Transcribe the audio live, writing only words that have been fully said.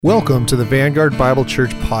Welcome to the Vanguard Bible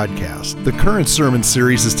Church podcast. The current sermon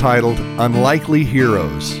series is titled Unlikely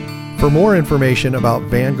Heroes. For more information about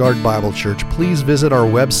Vanguard Bible Church, please visit our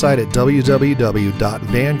website at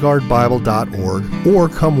www.vanguardbible.org or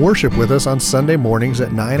come worship with us on Sunday mornings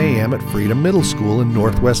at 9 a.m. at Freedom Middle School in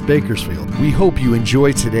Northwest Bakersfield. We hope you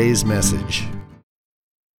enjoy today's message.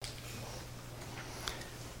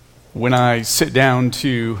 When I sit down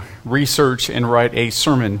to research and write a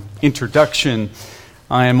sermon introduction,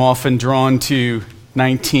 I am often drawn to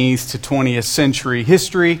 19th to 20th century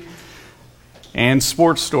history and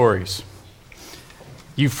sports stories.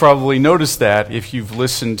 You've probably noticed that if you've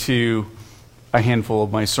listened to a handful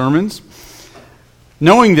of my sermons.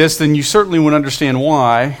 Knowing this, then you certainly would understand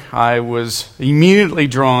why I was immediately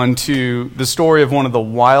drawn to the story of one of the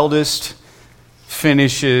wildest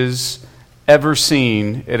finishes ever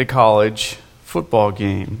seen at a college football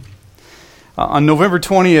game. On November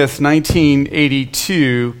 20th,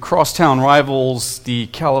 1982, crosstown rivals, the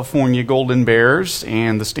California Golden Bears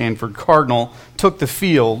and the Stanford Cardinal, took the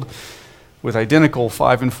field with identical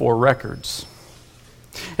 5-4 records.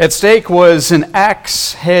 At stake was an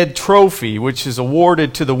axe head trophy, which is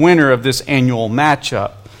awarded to the winner of this annual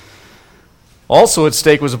matchup. Also at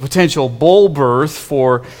stake was a potential bowl berth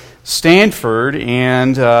for Stanford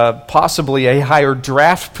and possibly a higher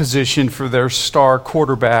draft position for their star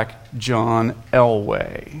quarterback, John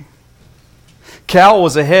Elway. Cal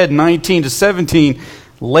was ahead 19-17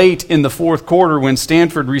 late in the fourth quarter when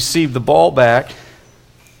Stanford received the ball back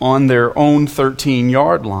on their own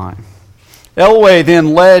 13-yard line. Elway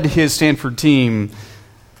then led his Stanford team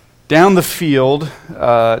down the field,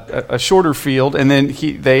 a shorter field, and then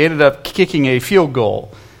they ended up kicking a field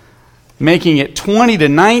goal, making it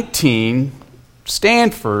 20-19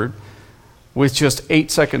 Stanford with just 8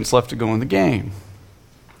 seconds left to go in the game.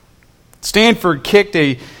 Stanford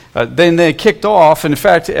then they kicked off. In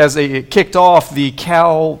fact, as they kicked off, the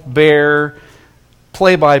Cal Bear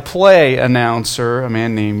play-by-play announcer, a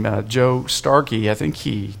man named Joe Starkey, I think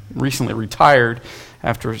he recently retired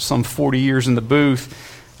after some 40 years in the booth,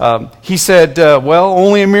 he said, well,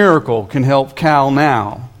 only a miracle can help Cal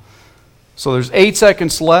now. So there's 8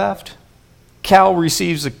 seconds left. Cal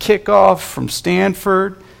receives a kickoff from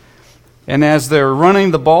Stanford, and as they're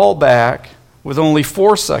running the ball back, with only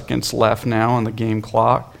 4 seconds left now on the game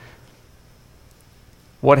clock,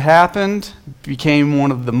 what happened became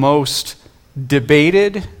one of the most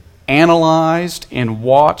debated, analyzed, and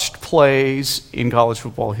watched plays in college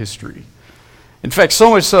football history. In fact,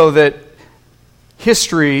 so much so that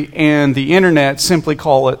history and the internet simply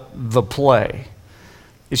call it the play.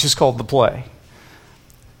 It's just called the play.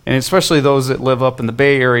 And especially those that live up in the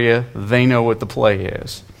Bay Area, they know what the play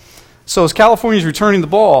is. So as California's returning the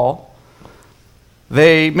ball,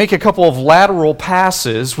 they make a couple of lateral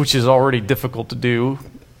passes, which is already difficult to do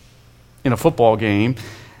in a football game.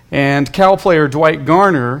 And Cal player Dwight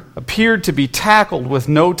Garner appeared to be tackled with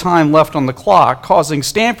no time left on the clock, causing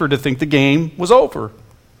Stanford to think the game was over.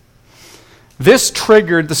 This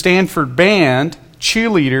triggered the Stanford band,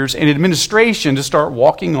 cheerleaders, and administration to start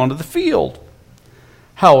walking onto the field.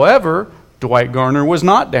 However, Dwight Garner was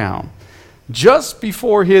not down. Just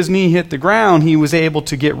before his knee hit the ground, he was able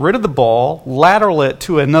to get rid of the ball, lateral it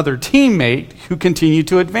to another teammate who continued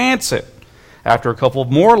to advance it. After a couple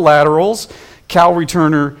of more laterals, Cal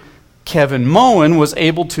returner Kevin Moen was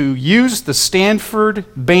able to use the Stanford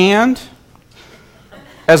band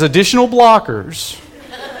as additional blockers.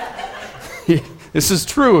 This is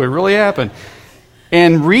true, it really happened.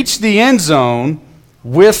 And reach the end zone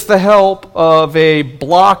with the help of a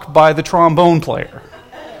block by the trombone player.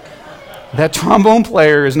 That trombone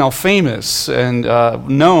player is now famous and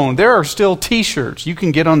known. There are still T-shirts you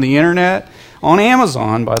can get on the internet, on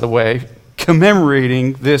Amazon, by the way,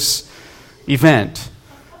 commemorating this event.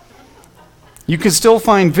 You can still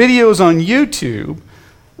find videos on YouTube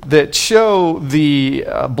that show the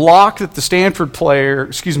block that the Stanford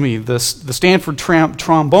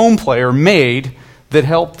trombone player made that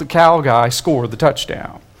helped the Cal guy score the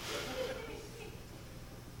touchdown.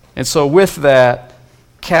 And so with that,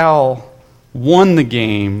 Cal won the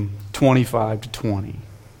game 25-20.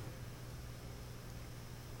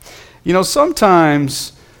 You know,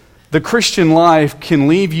 sometimes the Christian life can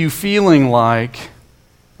leave you feeling like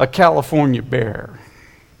a California bear.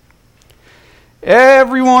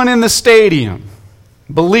 Everyone in the stadium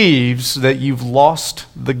believes that you've lost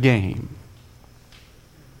the game,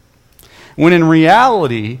 when in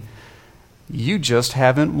reality, you just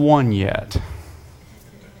haven't won yet.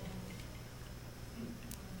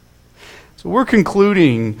 So we're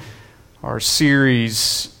concluding our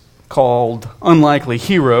series called Unlikely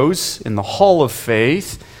Heroes in the Hall of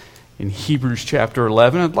Faith. in Hebrews chapter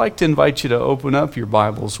 11. I'd like to invite you to open up your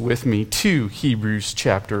Bibles with me to Hebrews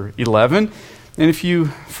chapter 11. And if you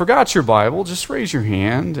forgot your Bible, just raise your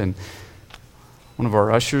hand and one of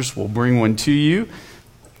our ushers will bring one to you.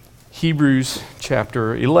 Hebrews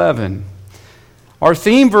chapter 11. Our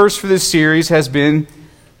theme verse for this series has been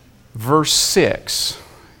verse 6.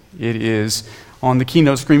 It is on the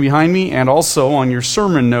keynote screen behind me and also on your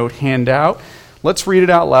sermon note handout. Let's read it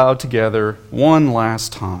out loud together one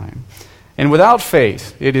last time. And without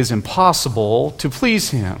faith, it is impossible to please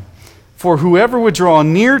Him. For whoever would draw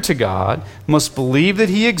near to God must believe that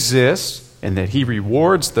He exists and that He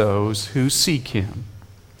rewards those who seek Him.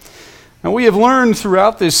 Now, we have learned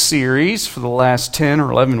throughout this series for the last 10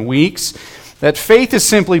 or 11 weeks that faith is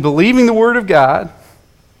simply believing the Word of God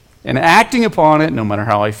and acting upon it no matter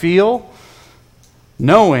how I feel,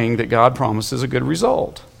 knowing that God promises a good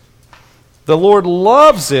result. The Lord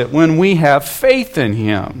loves it when we have faith in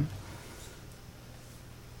Him.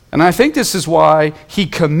 And I think this is why He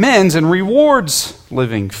commends and rewards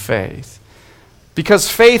living faith. Because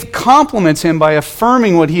faith compliments Him by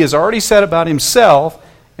affirming what He has already said about Himself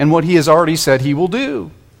and what He has already said He will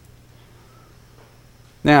do.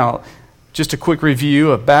 Now, just a quick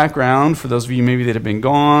review of background for those of you maybe that have been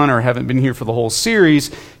gone or haven't been here for the whole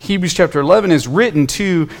series. Hebrews chapter 11 is written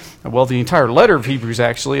to, well, the entire letter of Hebrews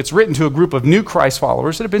actually, it's written to a group of new Christ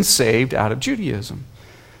followers that have been saved out of Judaism.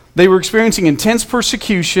 They were experiencing intense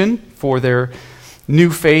persecution for their new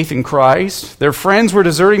faith in Christ. Their friends were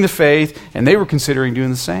deserting the faith, and they were considering doing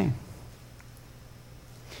the same.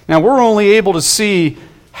 Now, we're only able to see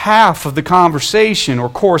half of the conversation or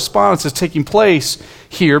correspondence that's taking place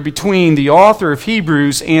here between the author of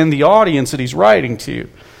Hebrews and the audience that he's writing to.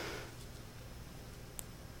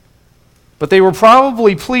 But they were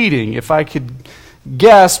probably pleading, if I could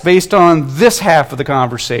guess based on this half of the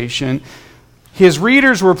conversation, his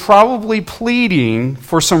readers were probably pleading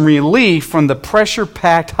for some relief from the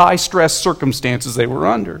pressure-packed, high-stress circumstances they were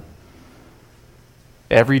under.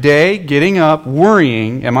 Every day, getting up,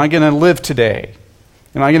 worrying, am I going to live today?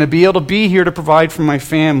 Am I going to be able to be here to provide for my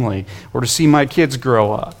family or to see my kids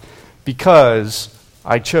grow up? Because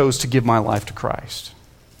I chose to give my life to Christ.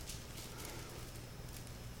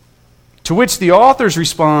 To which the author's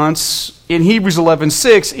response in Hebrews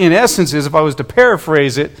 11:6, in essence, is, if I was to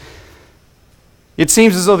paraphrase it, it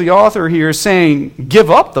seems as though the author here is saying,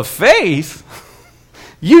 give up the faith?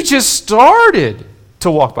 You just started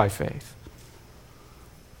to walk by faith.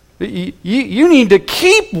 You need to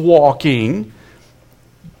keep walking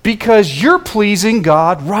because you're pleasing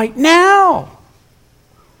God right now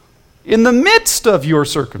in the midst of your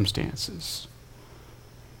circumstances.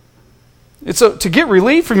 And so to get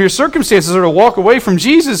relief from your circumstances or to walk away from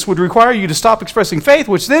Jesus would require you to stop expressing faith,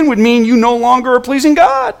 which then would mean you no longer are pleasing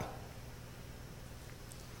God.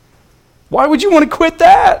 Why would you want to quit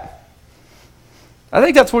that? I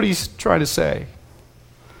think that's what he's trying to say.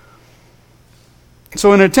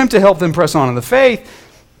 So in an attempt to help them press on in the faith,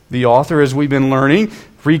 the author, as we've been learning,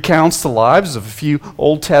 recounts the lives of a few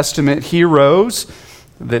Old Testament heroes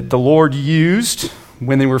that the Lord used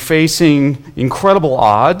when they were facing incredible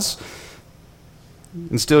odds.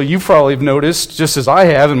 And still, you probably have noticed, just as I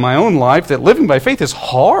have in my own life, that living by faith is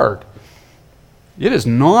hard. It is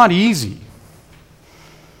not easy.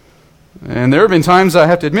 And there have been times, I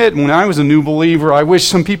have to admit, when I was a new believer, I wish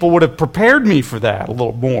some people would have prepared me for that a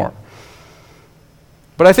little more.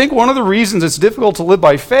 But I think one of the reasons it's difficult to live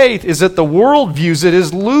by faith is that the world views it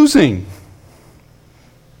as losing.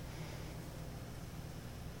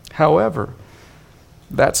 However,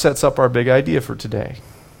 that sets up our big idea for today.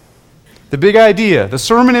 The big idea, the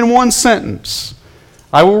sermon in one sentence.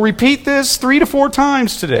 I will repeat this 3 to 4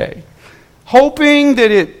 times today, hoping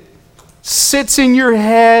that it sits in your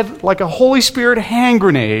head like a Holy Spirit hand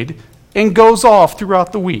grenade and goes off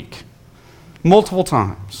throughout the week, multiple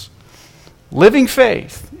times. Living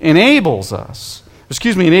faith enables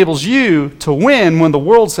you to win when the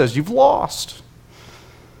world says you've lost.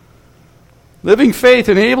 Living faith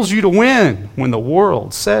enables you to win when the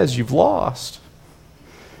world says you've lost.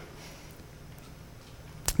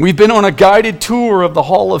 We've been on a guided tour of the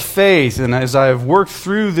Hall of Faith, and as I have worked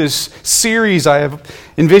through this series, I have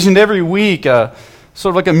envisioned every week sort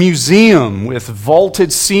of like a museum with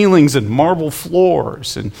vaulted ceilings and marble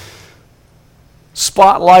floors and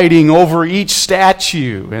spotlighting over each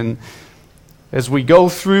statue. And as we go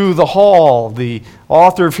through the hall, the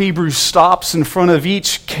author of Hebrews stops in front of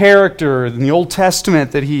each character in the Old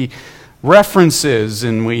Testament that he references,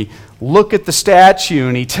 and we look at the statue,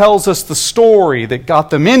 and he tells us the story that got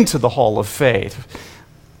them into the Hall of Faith.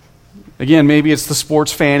 Again, maybe it's the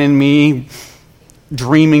sports fan in me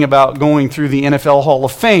dreaming about going through the NFL Hall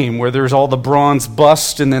of Fame, where there's all the bronze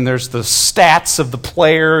bust and then there's the stats of the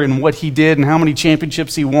player and what he did and how many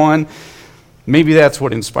championships he won. Maybe that's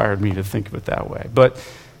what inspired me to think of it that way. But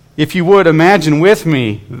if you would imagine with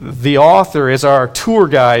me the author as our tour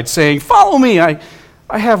guide saying, "Follow me, I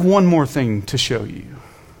have one more thing to show you."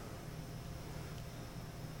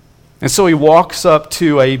 And so he walks up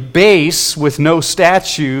to a base with no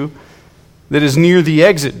statue that is near the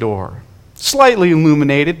exit door, slightly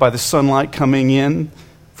illuminated by the sunlight coming in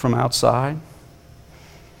from outside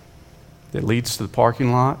that leads to the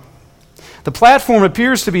parking lot. The platform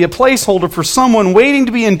appears to be a placeholder for someone waiting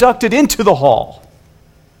to be inducted into the hall.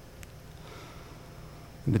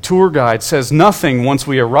 The tour guide says nothing once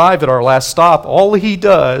we arrive at our last stop. All he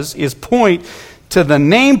does is point to the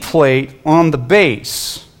nameplate on the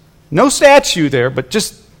base. No statue there, but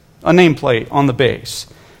just a nameplate on the base.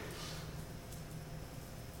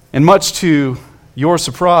 And much to your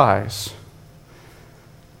surprise,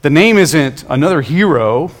 the name isn't another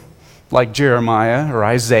hero like Jeremiah or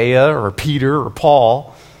Isaiah or Peter or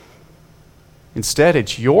Paul. Instead,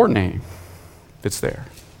 it's your name that's there.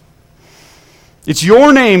 It's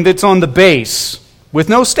your name that's on the base with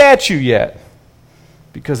no statue yet,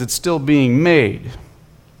 because it's still being made.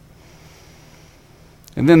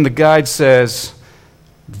 And then the guide says,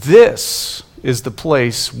 "This is the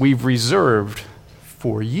place we've reserved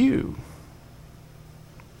for you."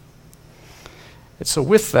 And so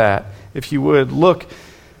with that, if you would look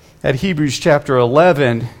at Hebrews chapter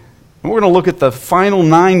 11, and we're going to look at the final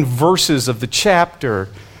 9 verses of the chapter.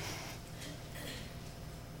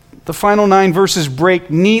 The final 9 verses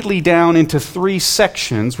break neatly down into 3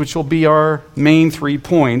 sections, which will be our main 3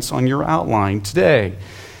 points on your outline today.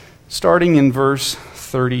 Starting in verse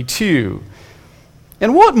 32.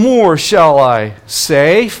 "And what more shall I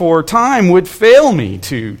say? For time would fail me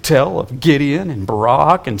to tell of Gideon and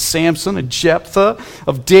Barak and Samson and Jephthah,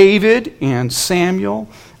 of David and Samuel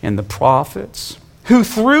and the prophets, who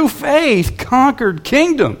through faith conquered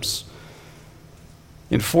kingdoms,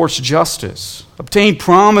 enforced justice, obtained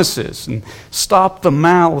promises, and stopped the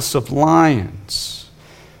malice of lions.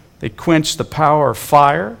 They quenched the power of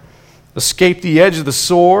fire, escaped the edge of the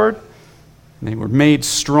sword, and they were made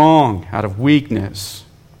strong out of weakness,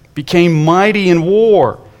 became mighty in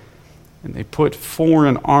war, and they put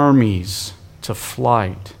foreign armies to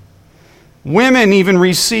flight. Women even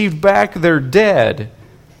received back their dead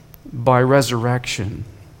by resurrection."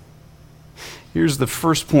 Here's the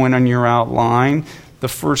first point on your outline, the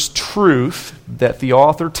first truth that the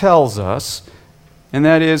author tells us, and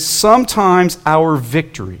that is sometimes our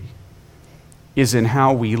victory is in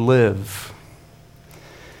how we live.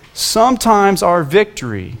 Sometimes our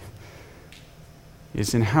victory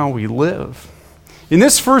is in how we live. In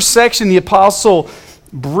this first section, the apostle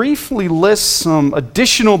briefly lists some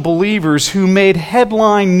additional believers who made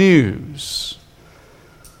headline news.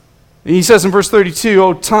 And he says in verse 32,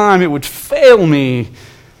 "Oh, time, it would fail me."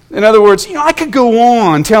 In other words, I could go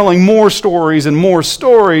on telling more stories and more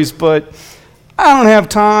stories, but I don't have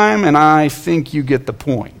time, and I think you get the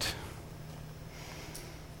point.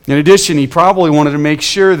 In addition, he probably wanted to make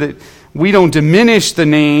sure that we don't diminish the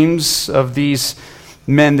names of these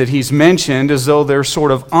men that he's mentioned as though they're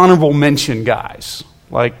sort of honorable mention guys,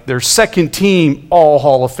 like they're second team all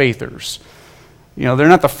Hall of Faithers. They're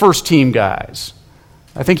not the first team guys.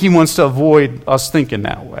 I think he wants to avoid us thinking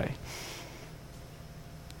that way.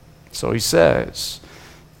 So he says,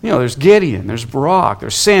 there's Gideon, there's Barak,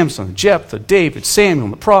 there's Samson, Jephthah, David, Samuel,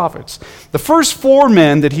 and the prophets. The first 4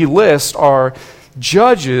 men that he lists are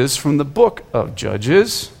judges from the book of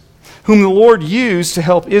Judges, whom the Lord used to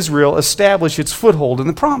help Israel establish its foothold in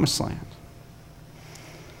the Promised Land.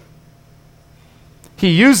 He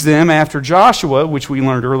used them after Joshua, which we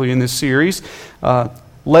learned early in this series,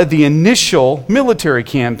 led the initial military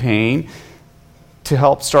campaign to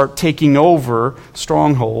help start taking over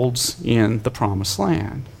strongholds in the Promised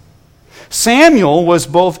Land. Samuel was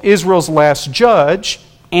both Israel's last judge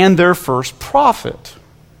and their first prophet.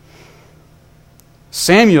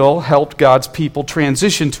 Samuel helped God's people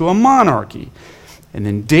transition to a monarchy. And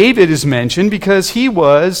then David is mentioned because he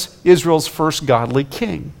was Israel's first godly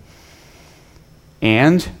king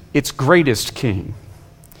and its greatest king.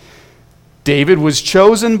 David was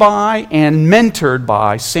chosen by and mentored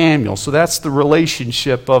by Samuel. So that's the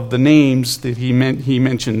relationship of the names that he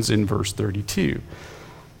mentions in verse 32.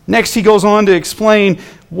 Next, he goes on to explain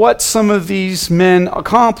what some of these men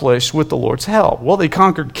accomplished with the Lord's help. Well, they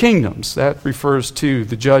conquered kingdoms. That refers to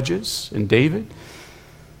the judges and David.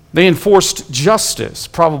 They enforced justice,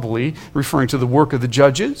 probably referring to the work of the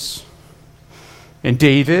judges, and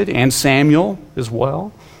David and Samuel as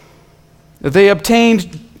well. They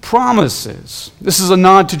obtained promises. This is a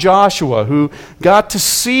nod to Joshua, who got to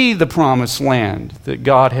see the promised land that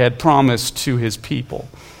God had promised to his people.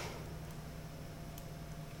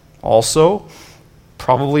 Also,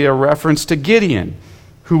 probably a reference to Gideon,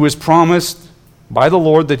 who was promised by the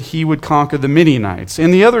Lord that he would conquer the Midianites,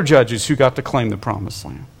 and the other judges who got to claim the promised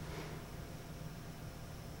land.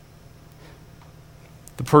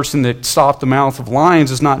 The person that stopped the mouth of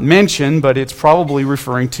lions is not mentioned, but it's probably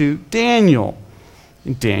referring to Daniel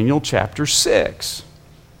in Daniel chapter 6.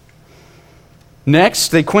 Next,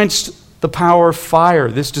 they quenched the power of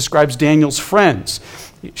fire. This describes Daniel's friends,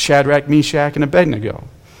 Shadrach, Meshach, and Abednego,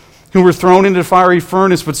 who were thrown into the fiery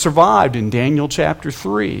furnace but survived in Daniel chapter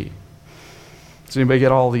 3. Does anybody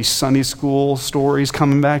get all these Sunday school stories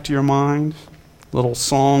coming back to your mind? Little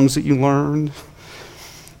songs that you learned?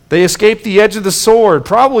 They escaped the edge of the sword,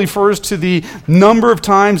 probably refers to the number of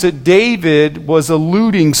times that David was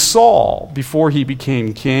eluding Saul before he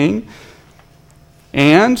became king.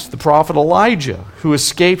 And the prophet Elijah, who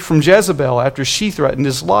escaped from Jezebel after she threatened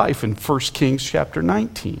his life in 1 Kings chapter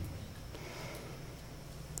 19.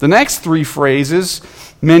 The next three phrases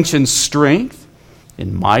mention strength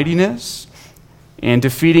and mightiness and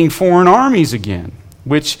defeating foreign armies again,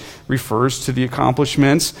 which refers to the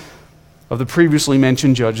accomplishments of the previously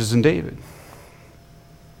mentioned judges and David.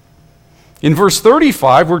 In verse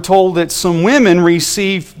 35, we're told that some women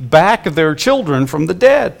received back their children from the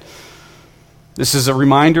dead. This is a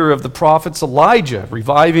reminder of the prophet's Elijah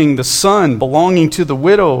reviving the son belonging to the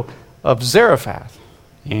widow of Zarephath,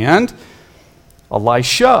 and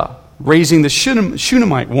Elisha raising the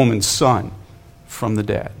Shunammite woman's son from the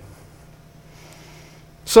dead.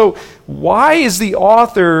 So why is the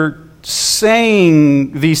author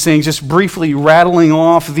saying these things, just briefly rattling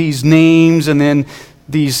off these names and then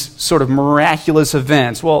these sort of miraculous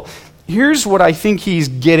events? Well, here's what I think he's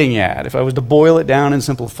getting at, if I was to boil it down and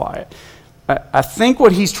simplify it. I think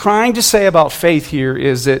what he's trying to say about faith here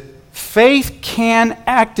is that faith can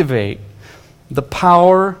activate the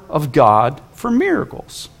power of God for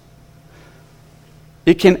miracles.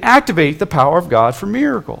 It can activate the power of God for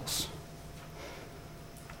miracles.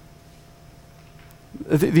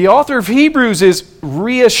 The author of Hebrews is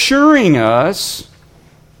reassuring us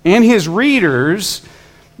and his readers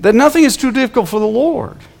that nothing is too difficult for the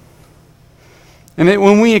Lord. And that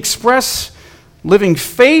when we express living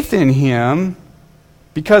faith in him,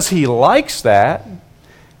 because he likes that,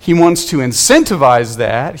 he wants to incentivize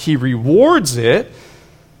that, he rewards it,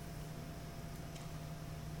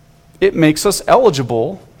 it makes us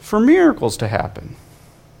eligible for miracles to happen.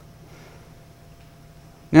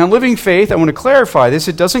 Now, living faith, I want to clarify this,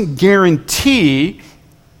 it doesn't guarantee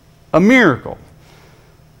a miracle.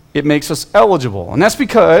 It makes us eligible. And that's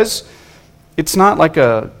because it's not like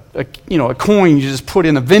a coin you just put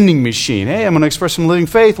in a vending machine. Hey, I'm going to express some living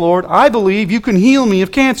faith, Lord. I believe you can heal me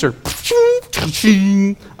of cancer.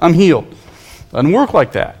 I'm healed. It doesn't work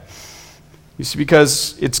like that. You see,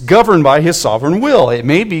 because it's governed by his sovereign will. It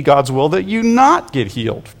may be God's will that you not get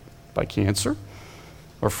healed by cancer,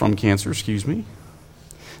 or from cancer, excuse me.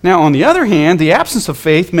 Now, on the other hand, the absence of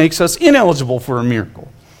faith makes us ineligible for a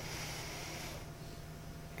miracle.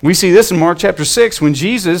 We see this in Mark chapter 6 when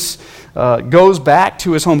Jesus goes back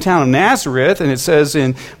to his hometown of Nazareth, and it says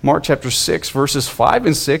in Mark chapter 6, verses 5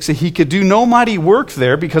 and 6, that he could do no mighty work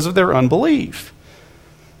there because of their unbelief.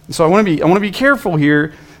 And so I want to be careful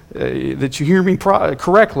here that you hear me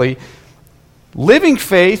correctly. Living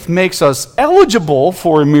faith makes us eligible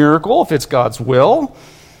for a miracle if it's God's will,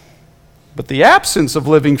 but the absence of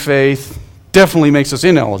living faith definitely makes us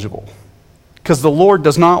ineligible, because the Lord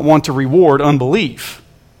does not want to reward unbelief.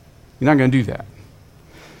 You're not going to do that.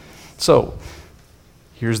 So,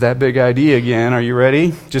 here's that big idea again. Are you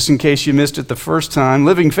ready? Just in case you missed it the first time,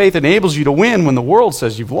 living faith enables you to win when the world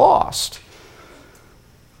says you've lost.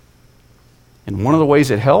 And one of the ways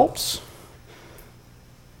it helps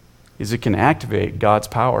is it can activate God's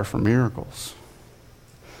power for miracles.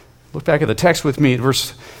 Look back at the text with me at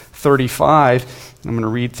verse 35. I'm going to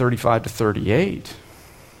read 35 to 38.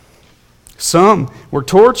 Some were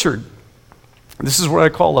tortured. This is what I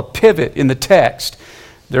call a pivot in the text.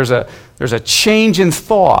 There's a change in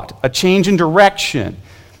thought, a change in direction.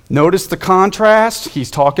 Notice the contrast. He's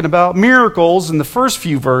talking about miracles in the first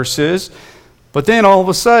few verses, but then all of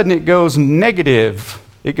a sudden it goes negative.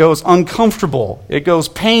 It goes uncomfortable. It goes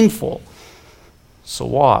painful. So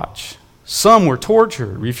watch. Some were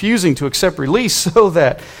tortured, refusing to accept release so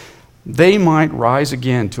that they might rise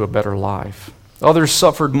again to a better life. Others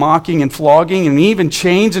suffered mocking and flogging and even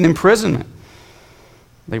chains and imprisonment.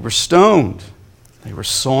 They were stoned. They were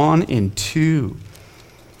sawn in two.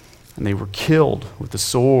 And they were killed with the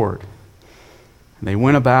sword. And they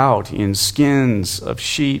went about in skins of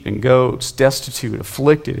sheep and goats, destitute,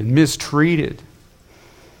 afflicted, and mistreated,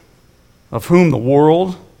 of whom the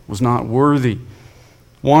world was not worthy,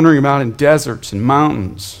 wandering about in deserts and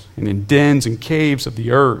mountains and in dens and caves of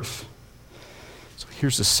the earth. So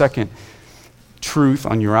here's the second truth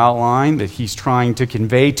on your outline that he's trying to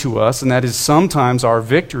convey to us, and that is sometimes our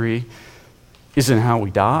victory isn't how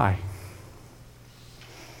we die.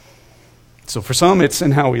 So for some, it's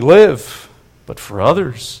in how we live, but for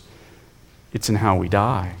others, it's in how we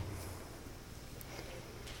die.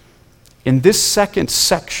 In this second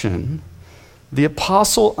section, the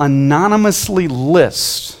apostle anonymously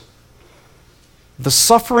lists the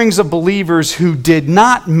sufferings of believers who did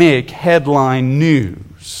not make headline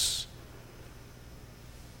news.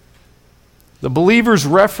 The believers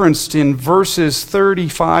referenced in verses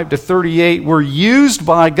 35 to 38 were used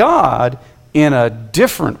by God in a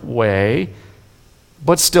different way,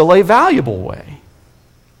 but still a valuable way.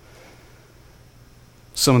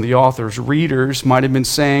 Some of the author's readers might have been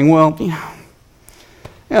saying, well, yeah,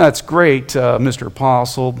 that's great, Mr.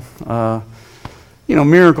 Apostle.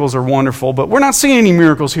 Miracles are wonderful, but we're not seeing any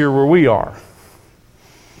miracles here where we are.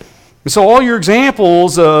 And so all your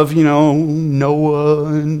examples of, Noah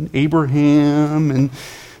and Abraham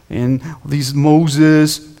and these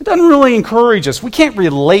Moses, it doesn't really encourage us. We can't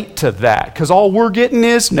relate to that because all we're getting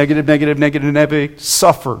is negative,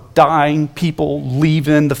 suffer, dying, people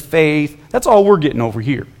leaving the faith. That's all we're getting over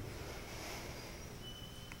here.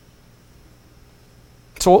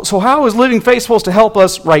 So how is living faith supposed to help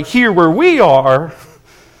us right here where we are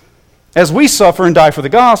as we suffer and die for the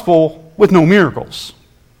gospel with no miracles?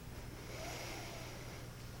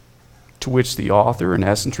 To which the author, in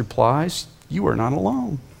essence, replies, you are not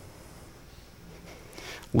alone.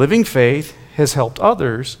 Living faith has helped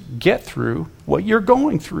others get through what you're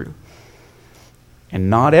going through.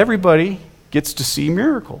 And not everybody gets to see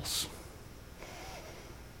miracles.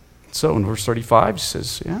 So in verse 35, it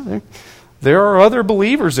says, there are other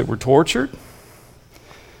believers that were tortured,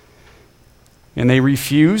 and they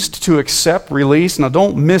refused to accept release. Now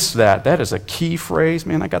don't miss that. That is a key phrase.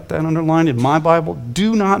 Man, I got that underlined in my Bible.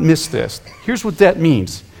 Do not miss this. Here's what that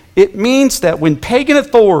means. It means that when pagan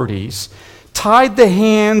authorities tied the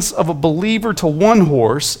hands of a believer to one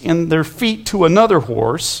horse and their feet to another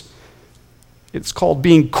horse, it's called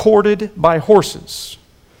being courted by horses.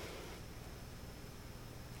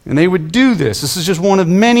 And they would do this. This is just one of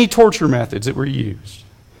many torture methods that were used.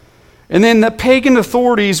 And then the pagan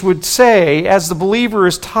authorities would say, as the believer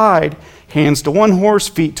is tied, hands to one horse,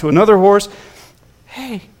 feet to another horse,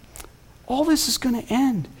 hey, all this is going to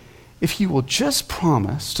end if you will just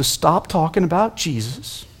promise to stop talking about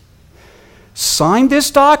Jesus, sign this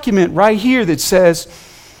document right here that says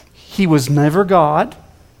he was never God,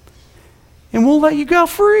 and we'll let you go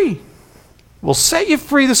free. We'll set you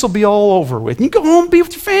free. This will be all over with. And you go home and be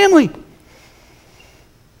with your family.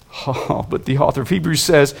 Oh, but the author of Hebrews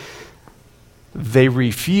says they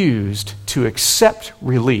refused to accept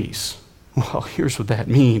release. Well, here's what that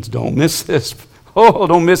means. Don't miss this. Oh,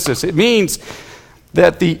 don't miss this. It means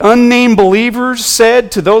that the unnamed believers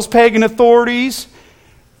said to those pagan authorities,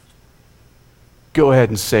 go ahead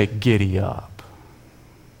and say, giddy up.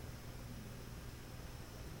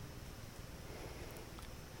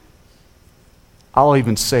 I'll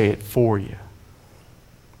even say it for you.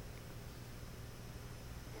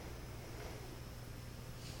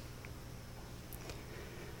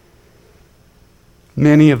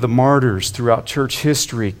 Many of the martyrs throughout church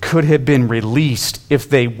history could have been released if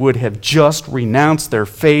they would have just renounced their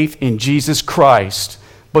faith in Jesus Christ,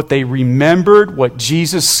 but they remembered what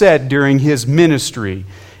Jesus said during his ministry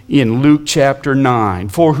in Luke chapter 9.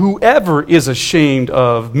 For whoever is ashamed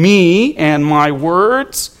of me and my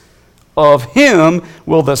words, of him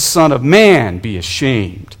will the Son of Man be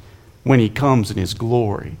ashamed when he comes in his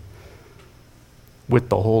glory with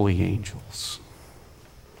the holy angels.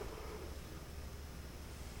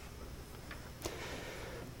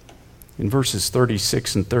 In verses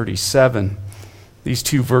 36 and 37, these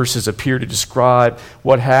two verses appear to describe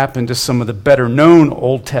what happened to some of the better-known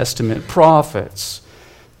Old Testament prophets.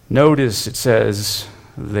 Notice it says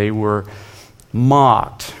they were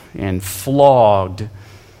mocked and flogged,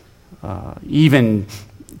 even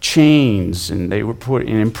chains, and they were put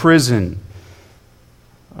in prison.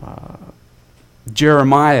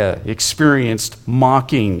 Jeremiah experienced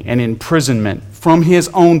mocking and imprisonment from his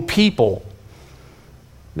own people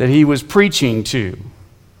that he was preaching to,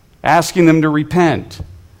 asking them to repent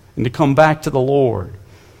and to come back to the Lord.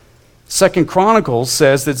 2 Chronicles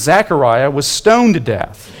says that Zechariah was stoned to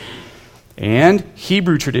death. And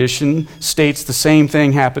Hebrew tradition states the same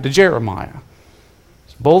thing happened to Jeremiah.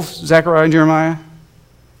 Both Zechariah and Jeremiah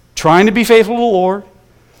trying to be faithful to the Lord,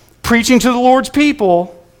 preaching to the Lord's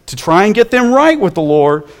people to try and get them right with the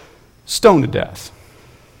Lord, stoned to death.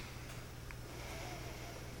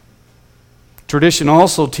 Tradition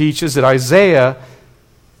also teaches that Isaiah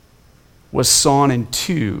was sawn in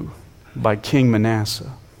two by King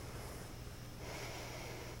Manasseh.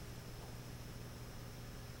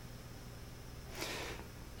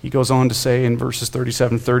 He goes on to say in verses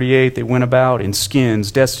 37 and 38, they went about in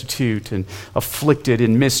skins, destitute and afflicted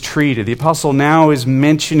and mistreated. The apostle now is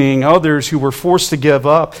mentioning others who were forced to give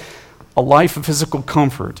up a life of physical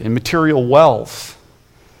comfort and material wealth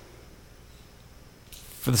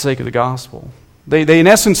for the sake of the gospel. They in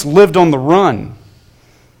essence lived on the run,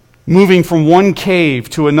 moving from one cave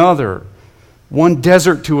to another, one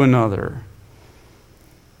desert to another,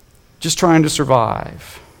 just trying to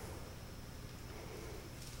survive.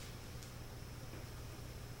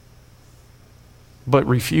 But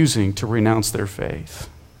refusing to renounce their faith.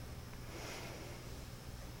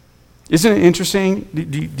 Isn't it interesting?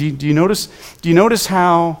 Do you notice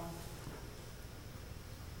how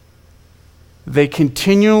they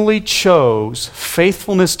continually chose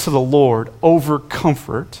faithfulness to the Lord over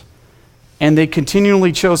comfort, and they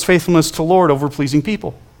continually chose faithfulness to the Lord over pleasing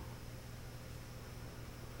people?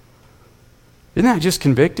 Isn't that just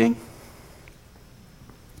convicting?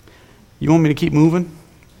 You want me to keep moving?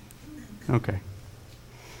 Okay.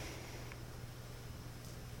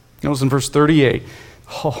 Notice in verse 38,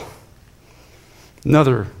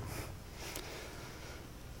 another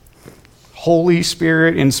Holy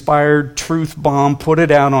Spirit-inspired truth bomb, put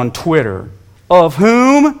it out on Twitter, of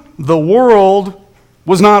whom the world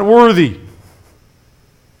was not worthy.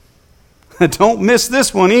 Don't miss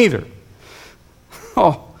this one either.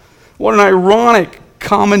 Oh, what an ironic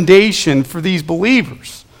commendation for these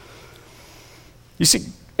believers. You see,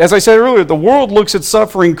 as I said earlier, the world looks at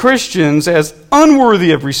suffering Christians as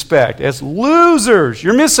unworthy of respect, as losers.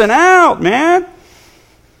 You're missing out, man.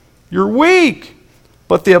 You're weak.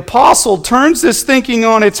 But the apostle turns this thinking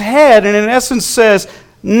on its head and in essence says,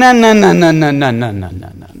 no.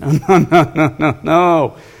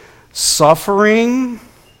 Suffering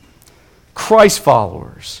Christ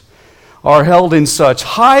followers are held in such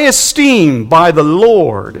high esteem by the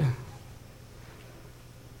Lord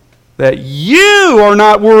that you are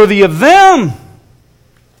not worthy of them.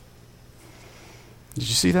 Did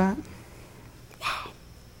you see that? Wow.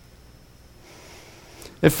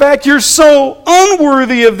 In fact, you're so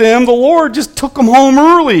unworthy of them, the Lord just took them home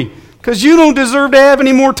early because you don't deserve to have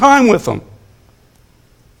any more time with them.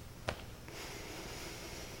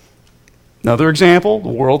 Another example, the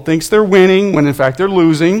world thinks they're winning when in fact they're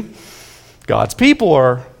losing. God's people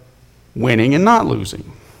are winning and not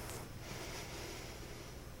losing.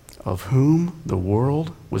 Of whom the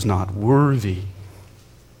world was not worthy.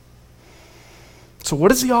 So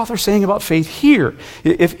what is the author saying about faith here?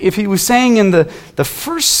 If he was saying in the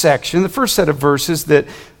first section, the first set of verses, that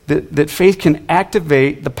faith can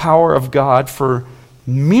activate the power of God for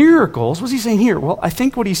miracles, what's he saying here? Well, I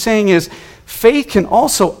think what he's saying is faith can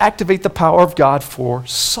also activate the power of God for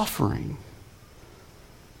suffering.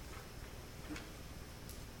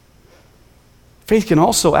 Faith can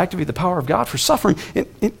also activate the power of God for suffering.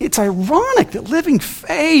 It's ironic that living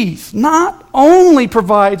faith not only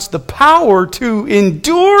provides the power to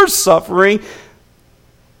endure suffering,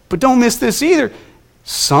 but don't miss this either.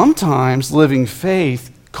 Sometimes living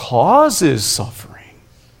faith causes suffering.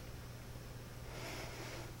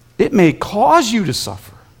 It may cause you to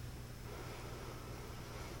suffer.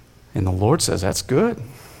 And the Lord says that's good.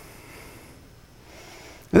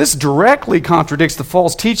 And this directly contradicts the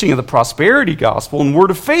false teaching of the prosperity gospel and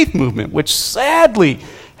word of faith movement, which sadly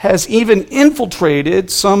has even infiltrated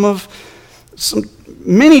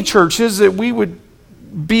many churches that we would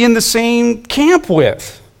be in the same camp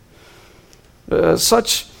with.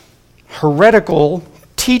 Such heretical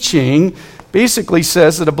teaching basically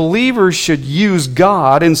says that a believer should use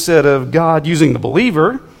God instead of God using the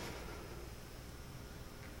believer.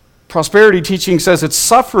 Prosperity teaching says that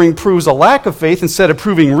suffering proves a lack of faith instead of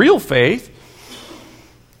proving real faith,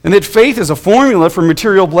 and that faith is a formula for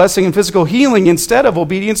material blessing and physical healing instead of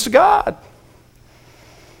obedience to God.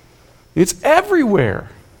 It's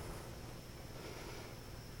everywhere.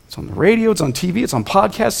 It's on the radio, it's on TV, it's on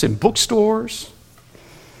podcasts, in bookstores.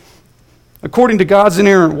 According to God's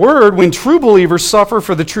inerrant word, when true believers suffer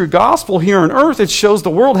for the true gospel here on earth, it shows the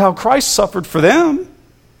world how Christ suffered for them.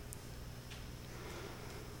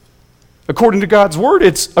 According to God's word,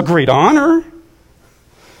 it's a great honor.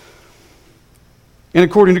 And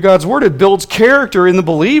according to God's word, it builds character in the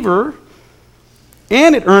believer,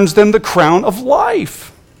 and it earns them the crown of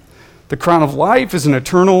life. The crown of life is an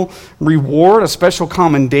eternal reward, a special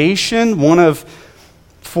commendation, one of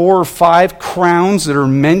 4 or 5 crowns that are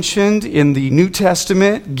mentioned in the New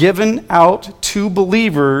Testament, given out to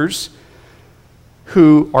believers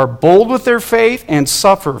who are bold with their faith and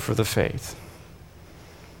suffer for the faith.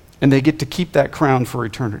 And they get to keep that crown for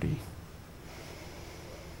eternity.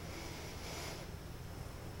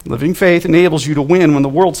 Living faith enables you to win when the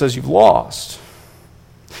world says you've lost.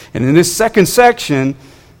 And in this second section,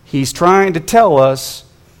 he's trying to tell us,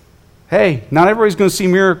 hey, not everybody's going to see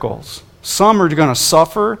miracles. Some are going to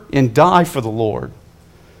suffer and die for the Lord.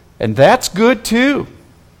 And that's good too.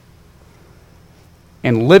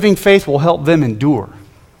 And living faith will help them endure.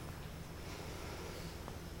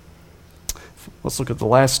 Let's look at the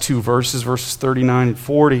last 2 verses, verses 39 and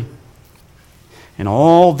 40. And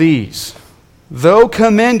all these, though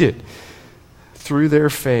commended through their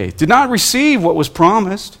faith, did not receive what was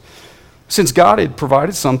promised, since God had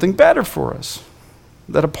provided something better for us,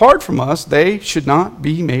 that apart from us, they should not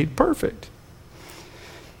be made perfect.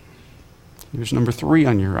 Here's number 3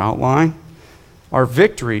 on your outline. Our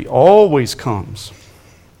victory always comes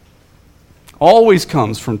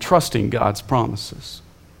from trusting God's promises.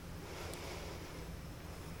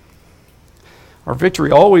 Our victory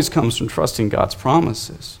always comes from trusting God's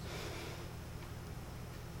promises.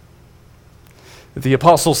 The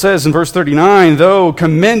apostle says in verse 39, though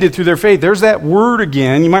commended through their faith, there's that word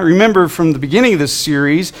again. You might remember from the beginning of this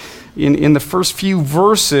series, in the first few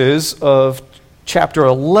verses of chapter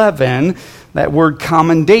 11, that word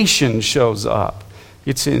commendation shows up.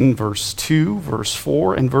 It's in verse 2, verse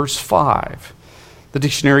 4, and verse 5. The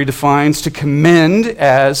dictionary defines to commend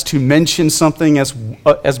as to mention something as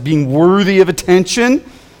being worthy of attention,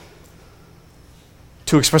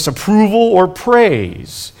 to express approval or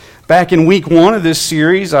praise. Back in week 1 of this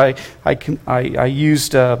series, I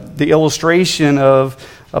used the illustration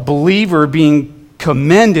of a believer being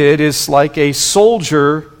commended is like a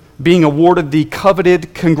soldier being awarded the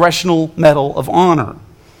coveted Congressional Medal of Honor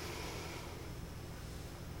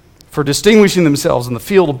for distinguishing themselves in the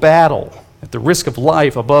field of battle at the risk of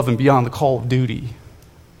life above and beyond the call of duty.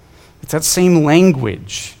 It's that same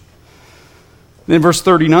language. Then verse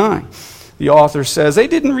 39. The author says they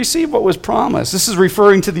didn't receive what was promised. This is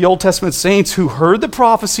referring to the Old Testament saints who heard the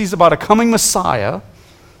prophecies about a coming Messiah.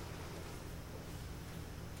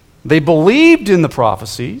 They believed in the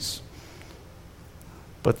prophecies,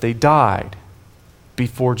 but they died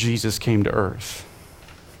before Jesus came to earth.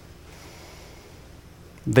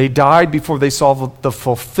 They died before they saw the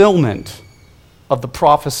fulfillment of the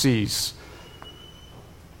prophecies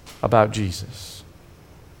about Jesus.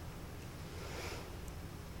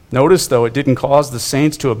 Notice, though, it didn't cause the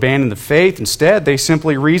saints to abandon the faith. Instead, they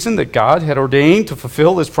simply reasoned that God had ordained to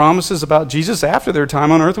fulfill his promises about Jesus after their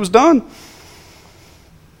time on earth was done.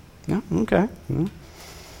 Yeah, okay.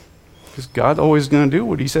 Because God's always going to do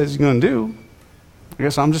what he says he's going to do. I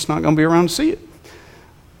guess I'm just not going to be around to see it.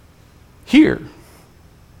 Here,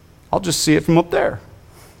 I'll just see it from up there.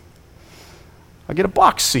 I get a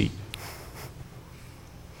box seat.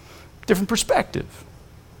 Different perspective.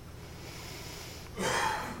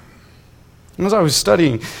 And as I was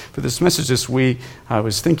studying for this message this week, I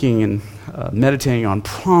was thinking and meditating on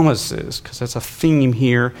promises, because that's a theme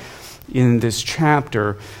here in this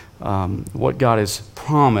chapter, what God has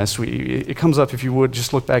promised. It comes up, if you would,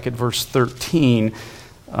 just look back at verse 13.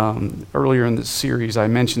 Earlier in this series, I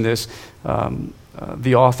mentioned this.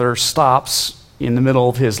 The author stops in the middle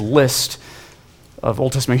of his list of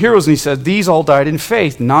Old Testament heroes, and he said, these all died in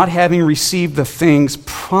faith, not having received the things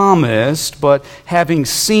promised, but having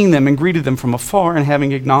seen them and greeted them from afar, and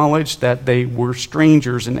having acknowledged that they were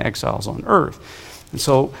strangers and exiles on earth. And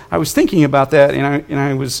so I was thinking about that, and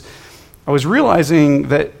I was realizing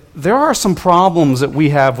that there are some problems that we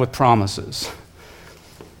have with promises.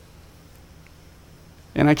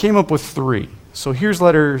 And I came up with 3. So here's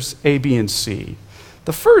letters A, B, and C.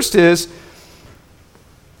 The first is,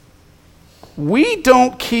 we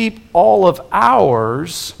don't keep all of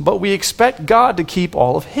ours, but we expect God to keep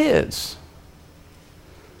all of his.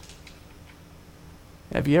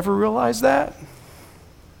 Have you ever realized that?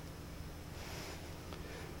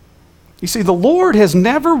 You see, the Lord has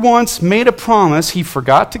never once made a promise he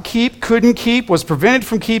forgot to keep, couldn't keep, was prevented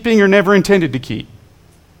from keeping, or never intended to keep.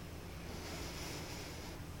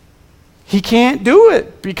 He can't do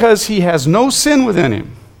it because he has no sin within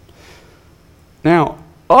him. Now,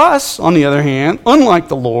 us, on the other hand, unlike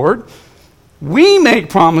the Lord, we make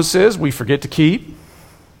promises we forget to keep,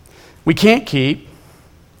 we can't keep,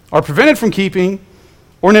 are prevented from keeping,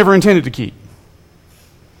 or never intended to keep.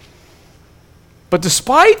 But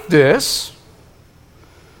despite this,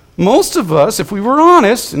 Most of us, if we were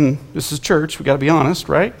honest, and this is church, we got to be honest,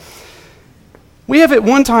 right? We have at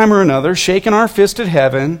one time or another shaken our fist at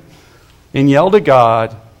heaven and yelled at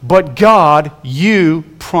God, "But God, you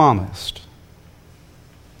promised."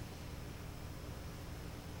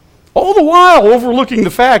 All the while overlooking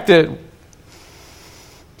the fact that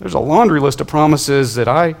there's a laundry list of promises that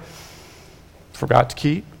I forgot to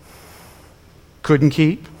keep, couldn't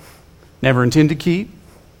keep, never intend to keep,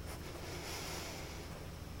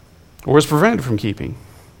 or was prevented from keeping,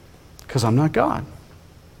 because I'm not God.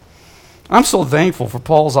 I'm so thankful for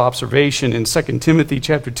Paul's observation in 2 Timothy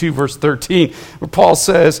chapter 2, verse 13, where Paul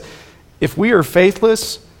says, if we are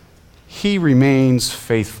faithless, he remains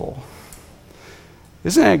faithful.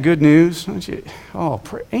 Isn't that good news?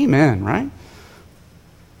 Amen, right?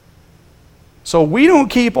 So we don't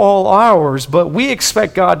keep all ours, but we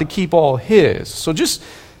expect God to keep all his. So just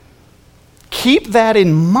keep that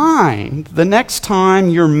in mind the next time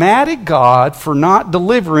you're mad at God for not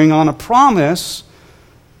delivering on a promise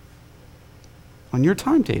on your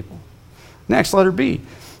timetable. Next, letter B.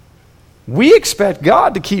 We expect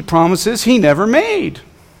God to keep promises he never made.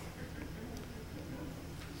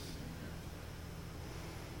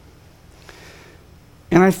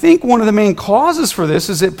 And I think one of the main causes for this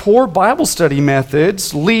is that poor Bible study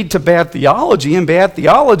methods lead to bad theology, and bad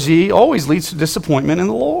theology always leads to disappointment in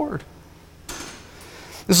the Lord.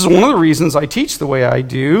 This is one of the reasons I teach the way I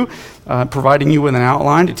do, providing you with an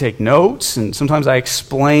outline to take notes, and sometimes I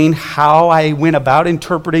explain how I went about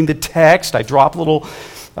interpreting the text. I drop little,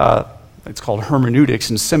 it's called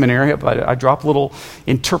hermeneutics in seminary, but I drop little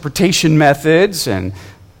interpretation methods and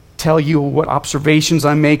tell you what observations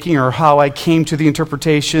I'm making or how I came to the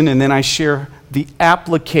interpretation, and then I share the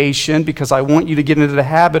application because I want you to get into the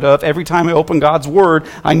habit of every time I open God's Word,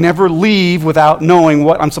 I never leave without knowing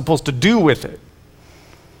what I'm supposed to do with it.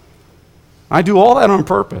 I do all that on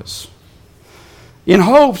purpose in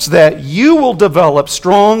hopes that you will develop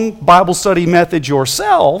strong Bible study methods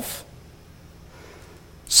yourself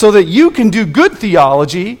so that you can do good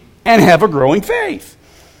theology and have a growing faith.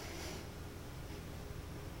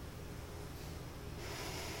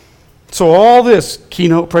 So all this,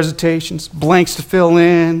 keynote presentations, blanks to fill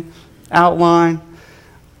in, outline,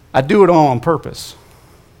 I do it all on purpose.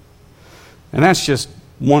 And that's just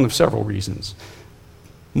one of several reasons.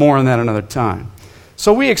 More on that another time.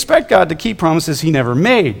 So we expect God to keep promises he never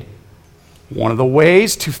made. One of the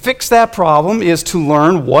ways to fix that problem is to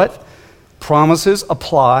learn what promises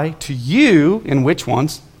apply to you and which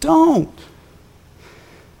ones don't.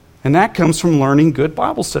 And that comes from learning good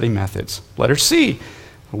Bible study methods. Letter C.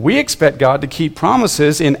 We expect God to keep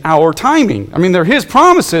promises in our timing. I mean, they're his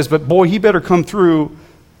promises, but boy, he better come through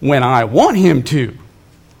when I want him to.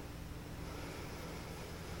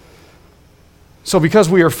 So because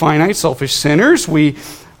we are finite, selfish sinners, we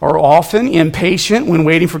are often impatient when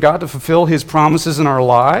waiting for God to fulfill his promises in our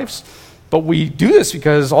lives. But we do this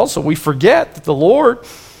because also we forget that the Lord,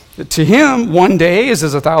 to him, one day is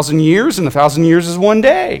as 1,000 years, and 1,000 years is one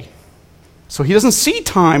day. So he doesn't see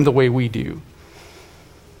time the way we do.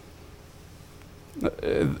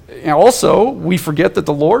 And also, we forget that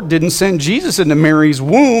the Lord didn't send Jesus into Mary's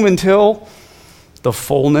womb until the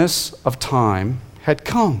fullness of time had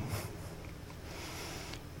come.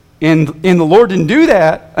 And the Lord didn't do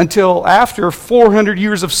that until after 400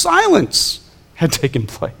 years of silence had taken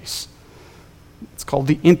place. It's called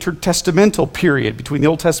the intertestamental period between the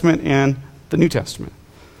Old Testament and the New Testament.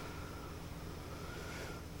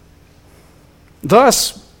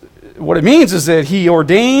 Thus, what it means is that he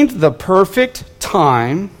ordained the perfect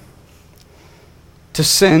time to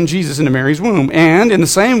send Jesus into Mary's womb. And in the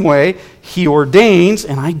same way, he ordains,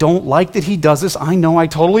 and I don't like that he does this, I know I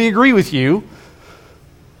totally agree with you,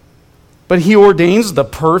 but he ordains the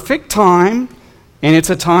perfect time, and it's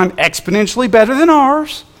a time exponentially better than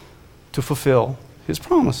ours, to fulfill his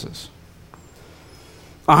promises.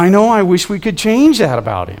 I know I wish we could change that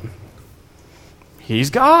about him. He's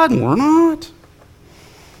God and we're not.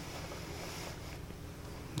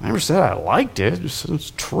 I never said I liked it.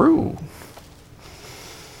 It's true.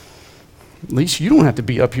 At least you don't have to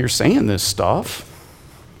be up here saying this stuff.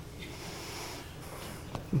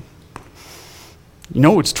 You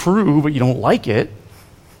know it's true, but you don't like it.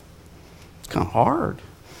 It's kind of hard.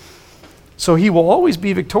 So he will always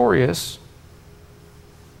be victorious.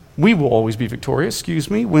 We will always be victorious,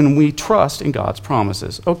 when we trust in God's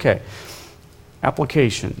promises. Okay,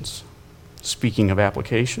 applications. Speaking of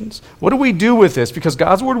applications, what do we do with this? Because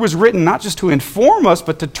God's word was written not just to inform us,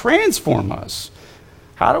 but to transform us.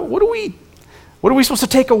 What are we supposed to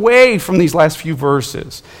take away from these last few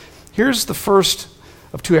verses? Here's the first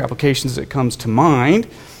of two applications that comes to mind.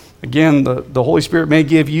 Again, the Holy Spirit may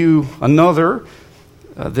give you another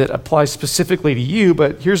that applies specifically to you,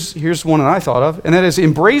 but here's one that I thought of, and that is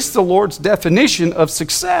embrace the Lord's definition of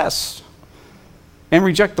success and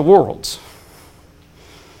reject the world's.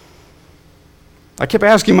 I kept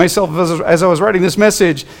asking myself as I was writing this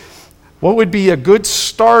message, what would be a good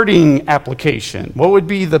starting application? What would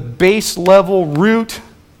be the base level root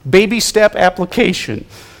baby step application?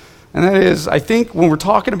 And that is, I think when we're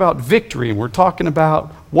talking about victory, and we're talking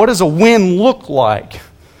about what does a win look like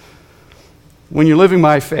when you're living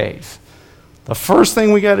by faith, the first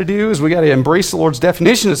thing we got to do is we got to embrace the Lord's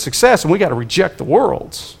definition of success, and we got to reject the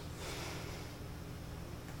world's.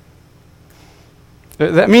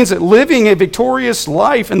 That means that living a victorious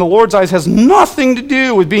life in the Lord's eyes has nothing to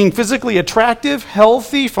do with being physically attractive,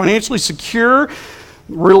 healthy, financially secure,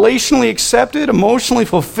 relationally accepted, emotionally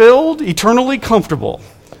fulfilled, eternally comfortable.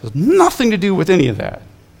 It has nothing to do with any of that.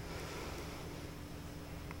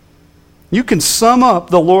 You can sum up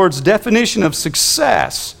the Lord's definition of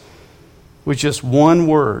success with just one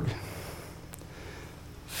word: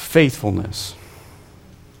 faithfulness.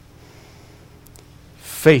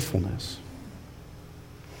 Faithfulness.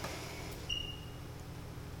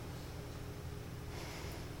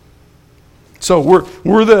 So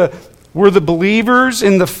we're the believers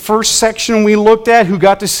in the first section we looked at who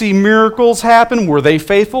got to see miracles happen. Were they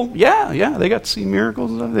faithful? Yeah, they got to see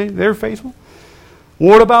miracles. They're faithful.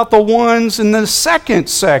 What about the ones in the second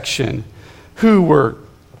section who were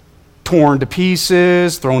torn to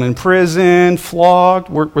pieces, thrown in prison, flogged?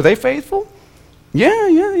 Were they faithful?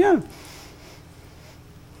 Yeah.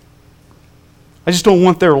 I just don't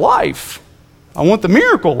want their life. I want the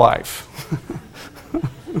miracle life.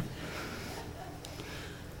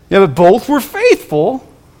 Yeah, but both were faithful,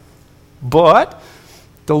 but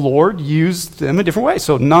the Lord used them a different way.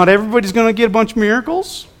 So not everybody's going to get a bunch of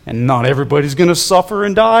miracles, and not everybody's going to suffer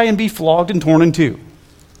and die and be flogged and torn in two.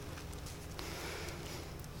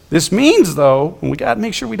 This means, though, and we got to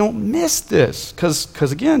make sure we don't miss this,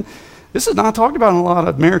 because again, this is not talked about in a lot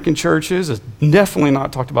of American churches. It's definitely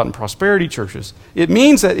not talked about in prosperity churches. It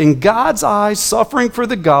means that in God's eyes, suffering for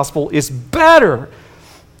the gospel is better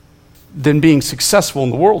than being successful in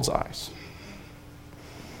the world's eyes.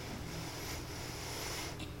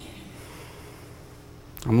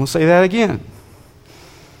 I'm going to say that again,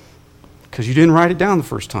 because you didn't write it down the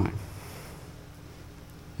first time.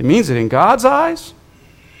 It means that in God's eyes,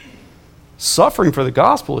 suffering for the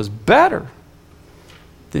gospel is better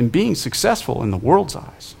than being successful in the world's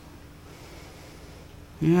eyes.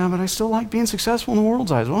 Yeah, but I still like being successful in the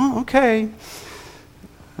world's eyes. Well, okay.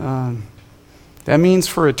 That means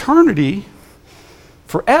for eternity,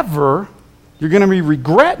 forever, you're going to be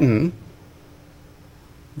regretting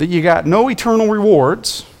that you got no eternal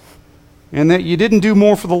rewards and that you didn't do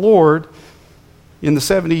more for the Lord in the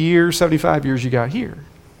 70 years, 75 years you got here.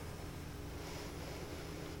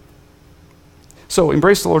 So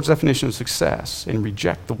embrace the Lord's definition of success and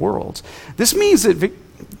reject the world's. This means that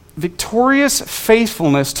victorious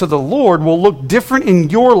faithfulness to the Lord will look different in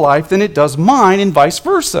your life than it does mine, and vice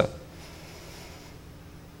versa.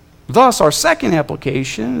 Thus, our second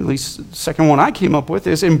application, at least the second one I came up with,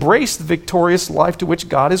 is embrace the victorious life to which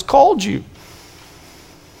God has called you.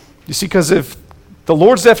 You see, because if the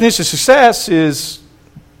Lord's definition of success is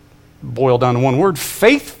boiled down to one word,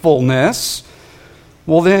 faithfulness,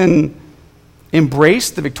 well then embrace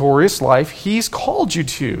the victorious life He's called you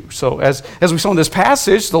to. So as we saw in this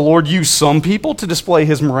passage, the Lord used some people to display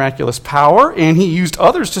His miraculous power, and He used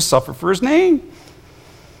others to suffer for His name.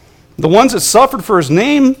 The ones that suffered for His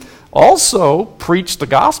name also preached the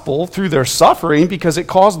gospel through their suffering, because it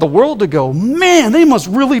caused the world to go, man, they must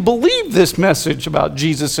really believe this message about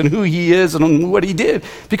Jesus and who He is and what He did,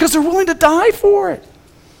 because they're willing to die for it.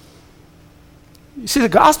 You see, the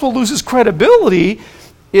gospel loses credibility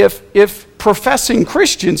if professing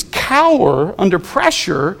Christians cower under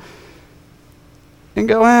pressure and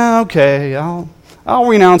go, okay, I'll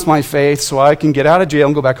renounce my faith so I can get out of jail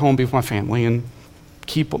and go back home and be with my family and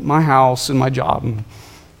keep my house and my job and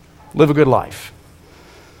live a good life.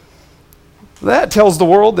 That tells the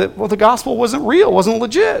world that, well, the gospel wasn't real, wasn't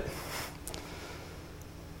legit.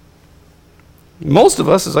 Most of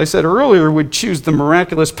us, as I said earlier, would choose the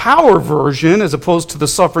miraculous power version as opposed to the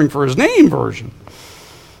suffering for His name version.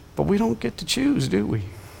 But we don't get to choose, do we?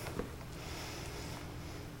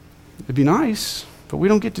 It'd be nice, but we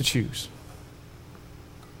don't get to choose.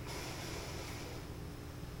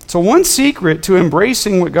 So one secret to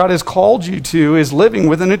embracing what God has called you to is living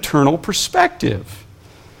with an eternal perspective.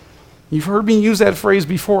 You've heard me use that phrase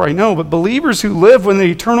before, I know, but believers who live with an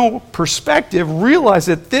eternal perspective realize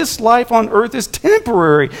that this life on earth is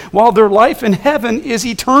temporary, while their life in heaven is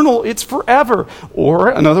eternal. It's forever. Or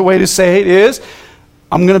another way to say it is,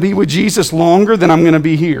 I'm going to be with Jesus longer than I'm going to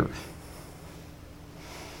be here.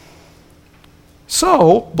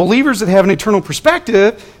 So, believers that have an eternal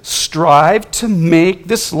perspective strive to make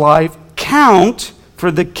this life count for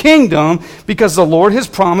the kingdom, because the Lord has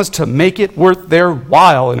promised to make it worth their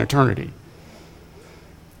while in eternity.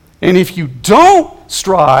 And if you don't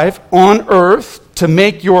strive on earth to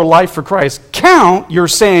make your life for Christ count, you're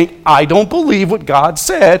saying, I don't believe what God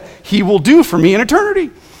said He will do for me in eternity.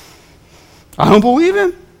 I don't believe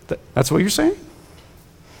Him. That's what you're saying?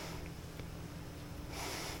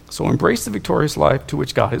 So embrace the victorious life to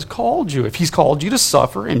which God has called you. If He's called you to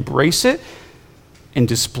suffer, embrace it and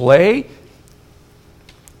display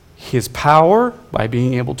His power by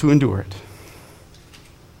being able to endure it.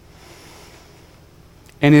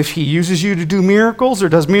 And if He uses you to do miracles or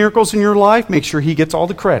does miracles in your life, make sure He gets all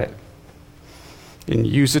the credit. And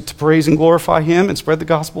use it to praise and glorify Him and spread the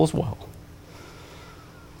gospel as well.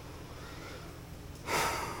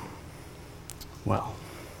 Well,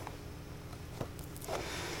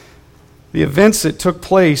 the events that took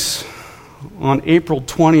place on April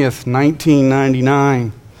 20th,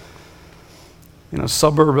 1999, in a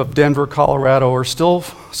suburb of Denver, Colorado, are still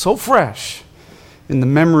so fresh in the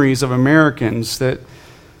memories of Americans that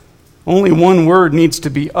only one word needs to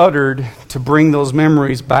be uttered to bring those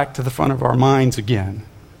memories back to the front of our minds again.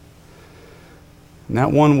 And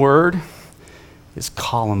that one word is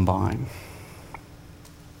Columbine.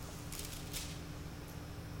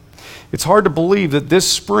 It's hard to believe that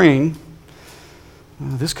this spring,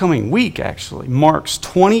 this coming week actually, marks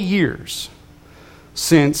 20 years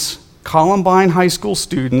since Columbine High School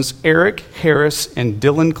students Eric Harris and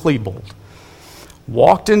Dylan Klebold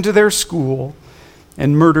walked into their school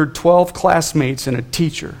and murdered 12 classmates and a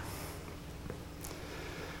teacher.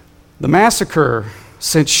 The massacre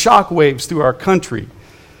sent shockwaves through our country,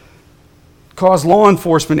 caused law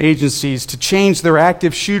enforcement agencies to change their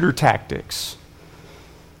active shooter tactics,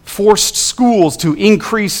 forced schools to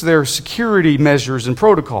increase their security measures and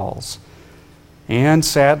protocols, and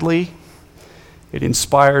sadly, it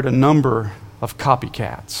inspired a number of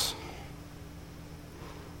copycats.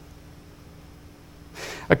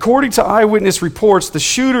 According to eyewitness reports, the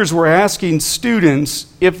shooters were asking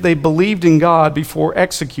students if they believed in God before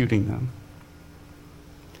executing them.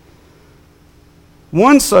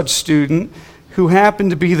 One such student, who happened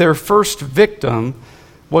to be their first victim,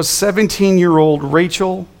 was 17-year-old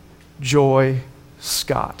Rachel Joy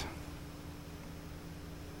Scott.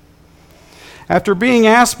 After being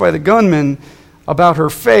asked by the gunman about her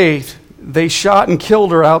faith, they shot and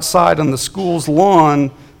killed her outside on the school's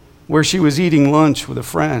lawn where she was eating lunch with a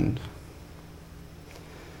friend.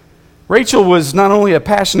 Rachel was not only a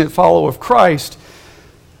passionate follower of Christ,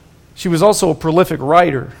 she was also a prolific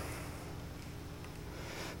writer.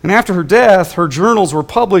 And after her death, her journals were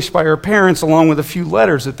published by her parents along with a few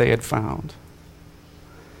letters that they had found.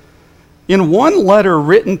 In one letter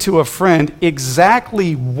written to a friend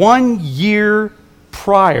exactly 1 year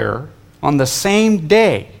prior, on the same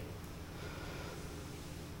day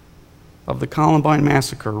of the Columbine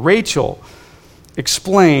massacre, Rachel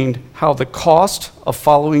explained how the cost of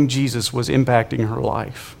following Jesus was impacting her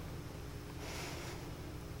life.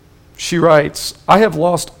 She writes, "I have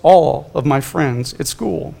lost all of my friends at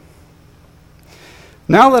school.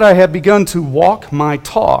 Now that I have begun to walk my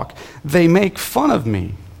talk, they make fun of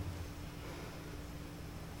me.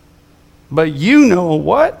 But you know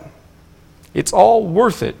what? It's all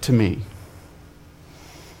worth it to me.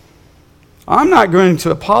 I'm not going to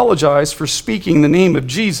apologize for speaking the name of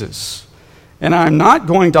Jesus, and I'm not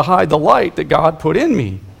going to hide the light that God put in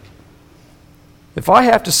me. If I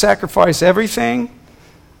have to sacrifice everything,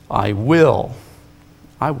 I will.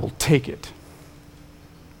 I will take it."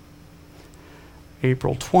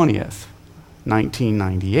 April 20th,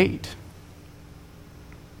 1998.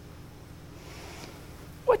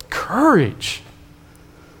 What courage!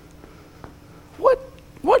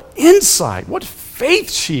 What insight! What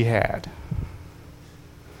faith she had!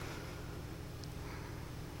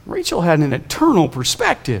 Rachel had an eternal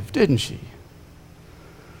perspective, didn't she?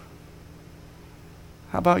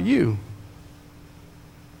 How about you?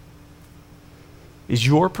 Is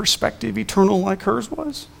your perspective eternal like hers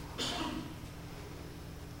was?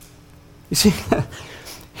 You see,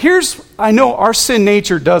 I know our sin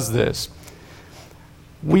nature does this.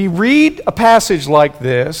 We read a passage like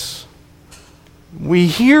this, we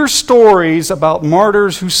hear stories about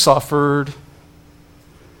martyrs who suffered,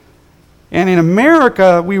 And in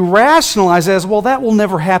America, we rationalize it as, well, that will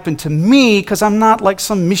never happen to me because I'm not like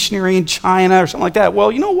some missionary in China or something like that.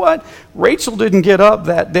 Well, you know what? Rachel didn't get up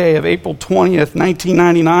that day of April 20th,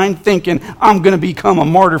 1999 thinking, I'm going to become a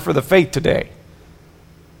martyr for the faith today.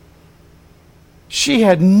 She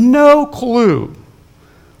had no clue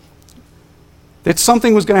that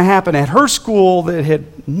something was going to happen at her school that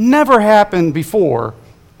had never happened before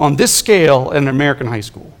on this scale at an American high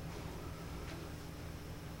school.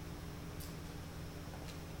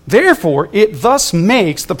 Therefore, it thus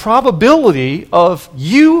makes the probability of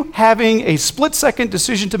you having a split-second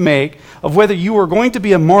decision to make of whether you are going to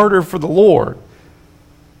be a martyr for the Lord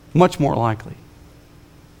much more likely.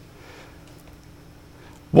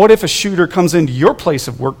 What if a shooter comes into your place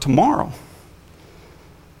of work tomorrow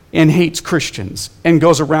and hates Christians and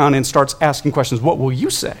goes around and starts asking questions? What will you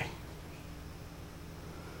say?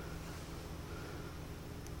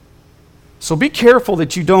 So be careful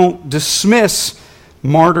that you don't dismiss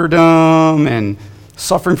martyrdom and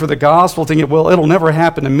suffering for the gospel, thinking, well, it'll never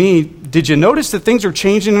happen to me. Did you notice that things are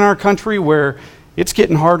changing in our country where it's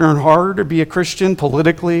getting harder and harder to be a Christian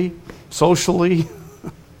politically, socially?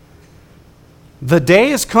 The day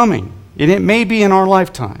is coming, and it may be in our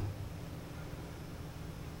lifetime,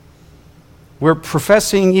 where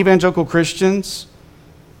professing evangelical Christians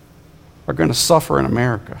are going to suffer in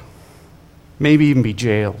America, maybe even be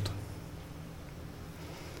jailed.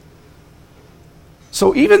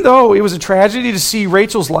 So even though it was a tragedy to see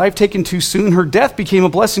Rachel's life taken too soon, her death became a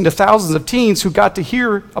blessing to thousands of teens who got to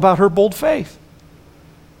hear about her bold faith.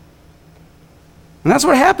 And that's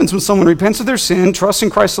what happens when someone repents of their sin, trusts in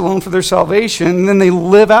Christ alone for their salvation, and then they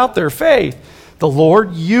live out their faith. The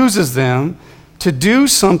Lord uses them to do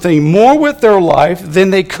something more with their life than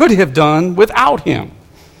they could have done without Him.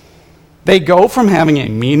 They go from having a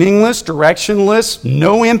meaningless, directionless,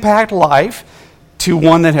 no-impact life to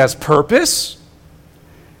one that has purpose,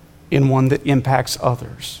 in one that impacts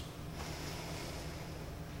others.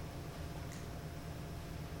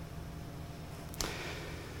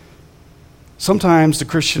 Sometimes the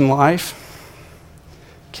Christian life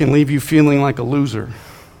can leave you feeling like a loser.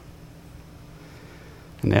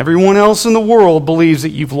 And everyone else in the world believes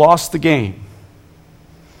that you've lost the game.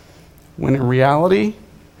 When in reality,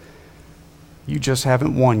 you just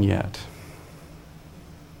haven't won yet.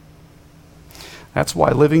 That's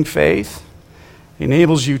why living faith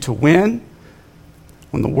enables you to win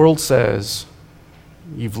when the world says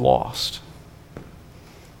you've lost.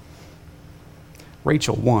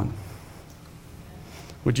 Rachel won.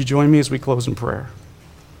 Would you join me as we close in prayer?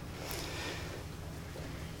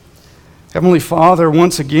 Heavenly Father,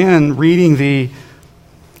 once again, reading the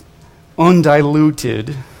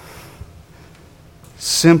undiluted,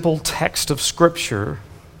 simple text of Scripture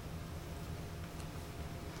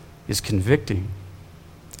is convicting.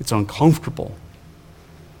 It's uncomfortable.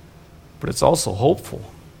 But it's also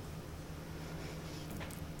hopeful.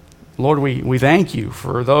 Lord, we thank you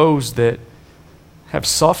for those that have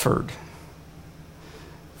suffered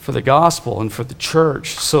for the gospel and for the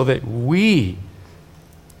church so that we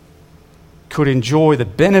could enjoy the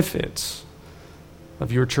benefits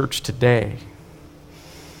of your church today.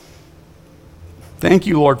 Thank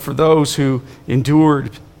you, Lord, for those who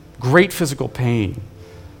endured great physical pain,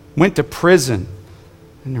 went to prison,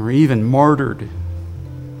 and were even martyred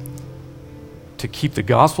to keep the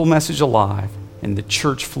gospel message alive and the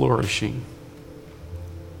church flourishing.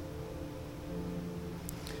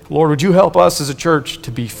 Lord, would you help us as a church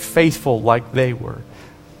to be faithful like they were?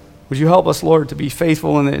 Would you help us, Lord, to be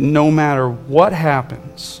faithful in that no matter what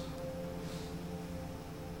happens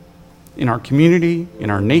in our community, in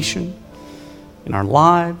our nation, in our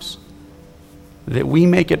lives, that we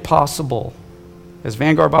make it possible as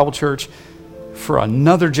Vanguard Bible Church for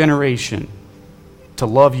another generation to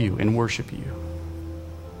love you and worship you.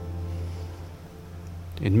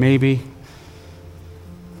 And maybe,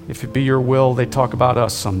 if it be your will, they talk about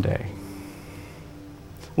us someday.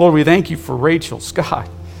 Lord, we thank you for Rachel Scott.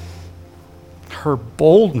 Her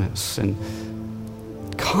boldness and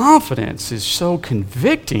confidence is so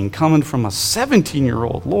convicting coming from a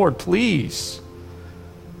 17-year-old. Lord, please,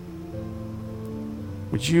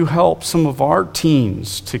 would you help some of our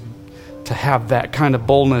teens to have that kind of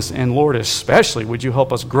boldness? And Lord, especially, would you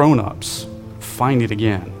help us grown-ups find it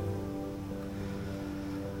again?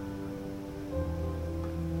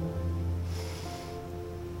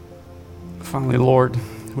 Finally, Lord,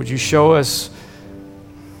 would you show us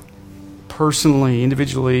personally,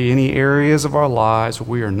 individually, any areas of our lives where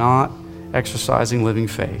we are not exercising living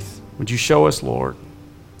faith? Would you show us, Lord,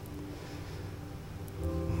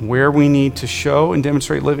 where we need to show and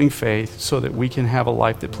demonstrate living faith so that we can have a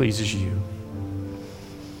life that pleases you?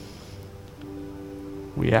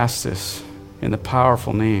 We ask this in the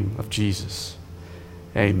powerful name of Jesus.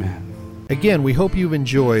 Amen. Again, we hope you've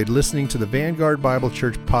enjoyed listening to the Vanguard Bible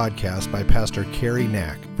Church podcast by Pastor Cary.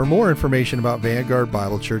 For more information about Vanguard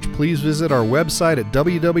Bible Church, please visit our website at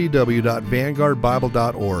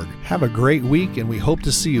www.vanguardbible.org. Have a great week, and we hope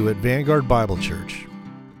to see you at Vanguard Bible Church.